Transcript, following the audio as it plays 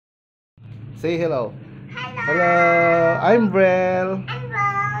Say hello. Hello. Hello, I'm Brel.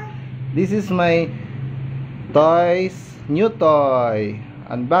 Hello. This is my toys, new toy.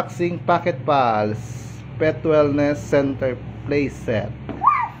 Unboxing Pocket Pals Pet Wellness Center play set.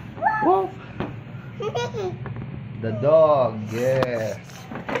 Woof. The dog, yes.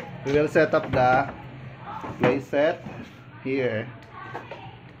 We will set up the play set here.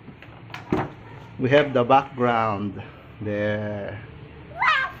 We have the background there.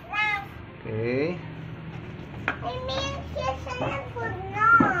 Okay. I mean, here's some food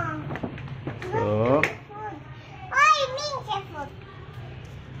now. So, Food. Oh, I mean, some food.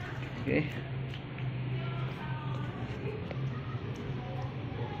 okay.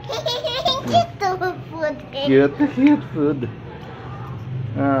 Cute food. Cute food.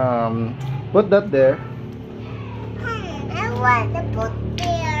 Put that there. I want to put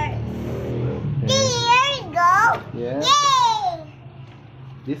there. Okay. There you go. Yeah. Yay!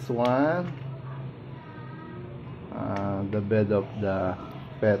 This one. The bed of the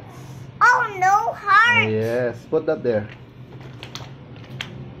pets. Oh no, heart. Yes. Put that there.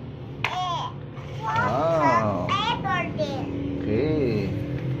 Wow. Paper there. Okay.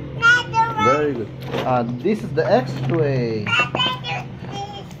 Another one. Very good. This is the X-ray.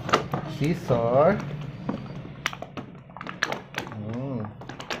 Scissor. Mm.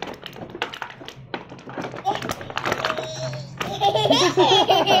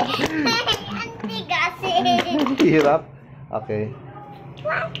 Anti kasi. Hirap. Okay.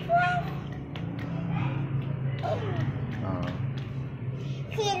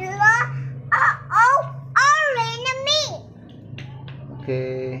 Sila. Oh, enemy.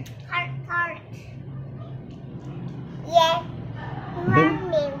 Okay. Heart. Yes.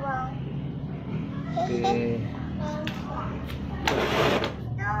 Mommy won't. Okay.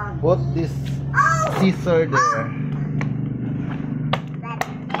 No. Put this Oh. scissor there.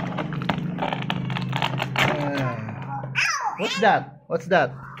 What's that? What's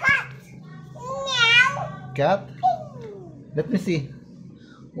that? Cut. Meow. Cat? Let me see.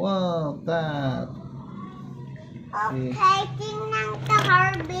 Wow, cat. Okay, tingnan sa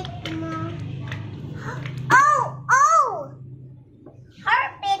heartbeat mo. Oh!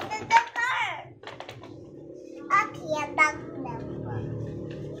 Heartbeat to the car. Okay, back number.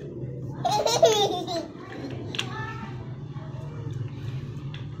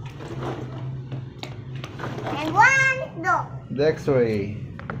 And one, go. The X-ray.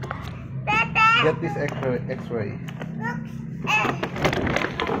 Pepe. Get this X-ray. Look.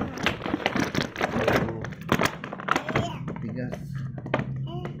 Tigas.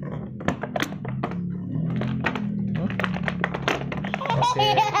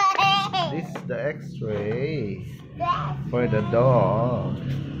 Okay. This is the X-ray for the dog.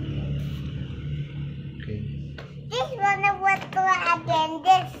 Okay. This one I want to again.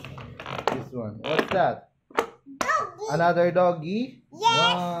 This one. What's that? Doggy. Another doggy?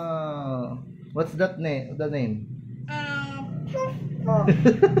 Yes. Wow. What's that name? The name? Poof, poof.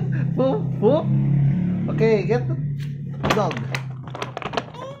 Poof, poof. Okay, get the dog.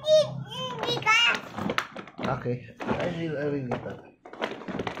 Hindi ka. Okay. I will get that.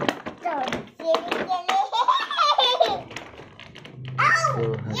 So, silly. Oh, So,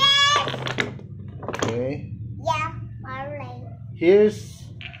 yes. okay. Yeah, alright. Here's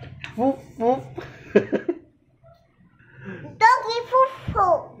poof, poof. Doggy poof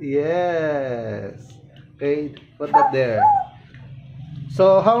poof. Yes. Okay, put that there.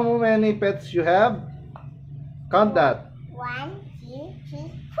 So, how many pets you have? Count that. 1, 2,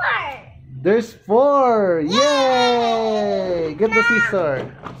 3, 4. There's 4. Yay! Get the scissor.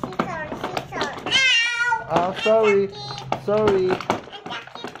 Scissor. Ow! Oh, sorry. Sorry. Ang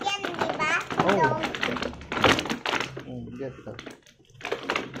sakit yan, di ba? Oh. Get that.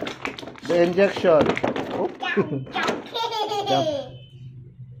 The injection. Oh. Jump.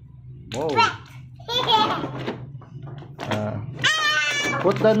 Whoa.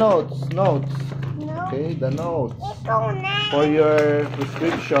 Put the notes. No. Okay, the notes Ikaw na. for your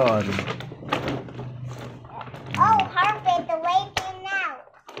prescription. Oh, Harvey, the waiting now.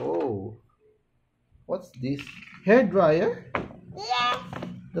 Oh, what's this? Hair dryer? Yes.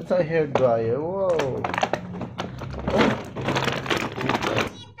 That's a hair dryer. Whoa. Oh.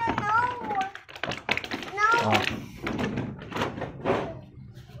 Dito, no. Ah.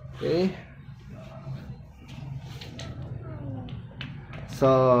 Okay.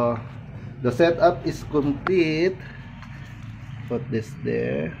 So the setup is complete. Put this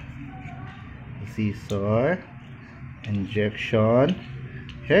there. Scissor, injection,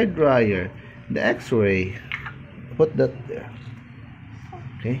 hair dryer, the X-ray. Put that there.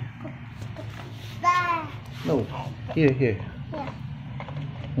 Okay. Bye. No. Here. Yeah.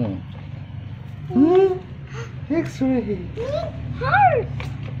 Hmm. X-ray. Heart.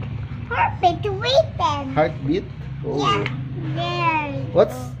 Heartbeat written. Heartbeat. Yeah. There.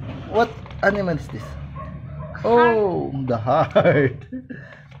 What animal is this? Oh, the heart.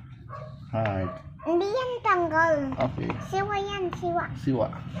 Heart. Hindi yan tanggal. Okay. Siwa yan, siwa. Siwa.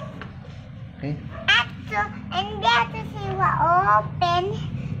 Okay. And that's a siwa open.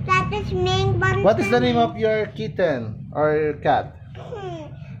 That is main button. What is the name of your kitten or cat?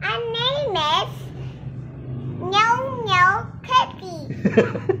 Our name is Meow Meow Kitty.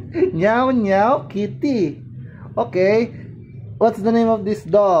 Meow Meow Kitty. Okay. What's the name of this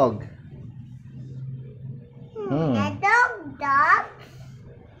dog? The dog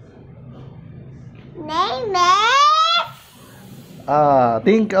name is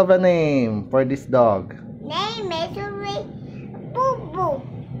Think of a name for this dog. name is Boo Boo.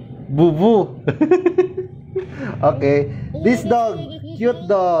 Boo Boo. Okay. This dog, cute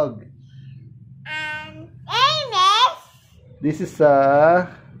dog. And name is This is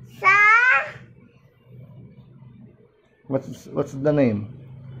what's the name?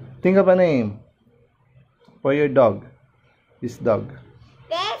 Think of a name for your dog. This dog.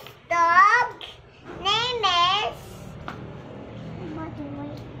 This dog name is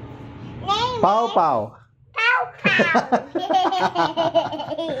Pow Pow. Pow Pow.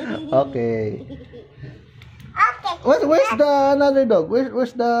 Okay. Okay. Where's the another dog?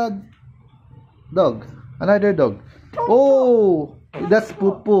 Where's the dog? Another dog. Oh, that's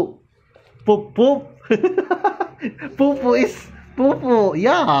Poop Poop. Poop Poop. Poop Poop is Poop Poop.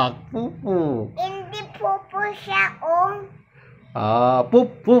 Yuck. Poop Poop. Hindi pupo siya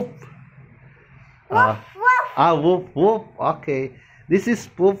Poop Poop. Woof woof. Whoop Whoop. Okay. This is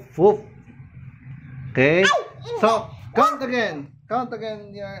Poop Poop. Okay. So, count again. Count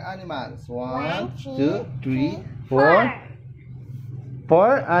again your animals. 1, 2, 3, 4.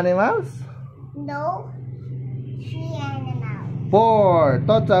 4 animals? No. 3 animals. 4.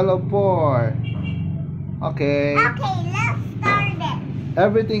 Total of 4. Okay. Okay, let's start it.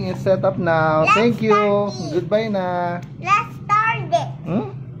 Everything is set up now. Let's Thank you. start it. Goodbye na. Let's start it.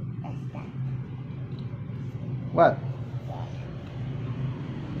 Hmm? What?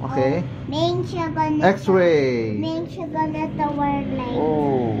 Okay. Main siya gonna X-ray. Main siya gonna tower light.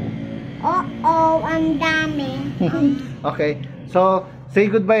 Oh. Oh, ang dami. Okay. So, say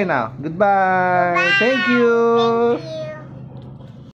goodbye now. Goodbye. Thank you. Thank you.